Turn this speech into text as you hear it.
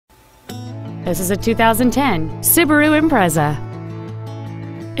This is a 2010 Subaru Impreza.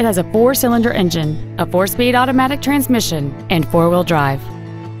 It has a 4-cylinder engine, a 4-speed automatic transmission, and 4-wheel drive.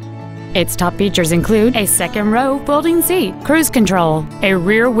 Its top features include a second-row folding seat, cruise control, a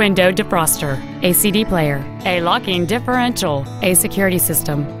rear window defroster, a CD player, a locking differential, a security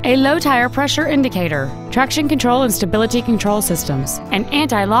system, a low-tire pressure indicator, traction control and stability control systems, an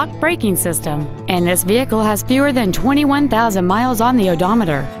anti-lock braking system, and this vehicle has fewer than 21,000 miles on the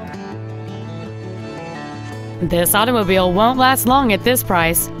odometer. This automobile won't last long at this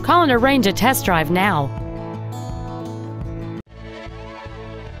price. Call and arrange a test drive now.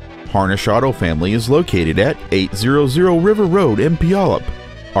 Harnish Auto Family is located at 800 River Road in Puyallup.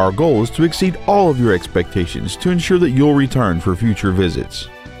 Our goal is to exceed all of your expectations to ensure that you'll return for future visits.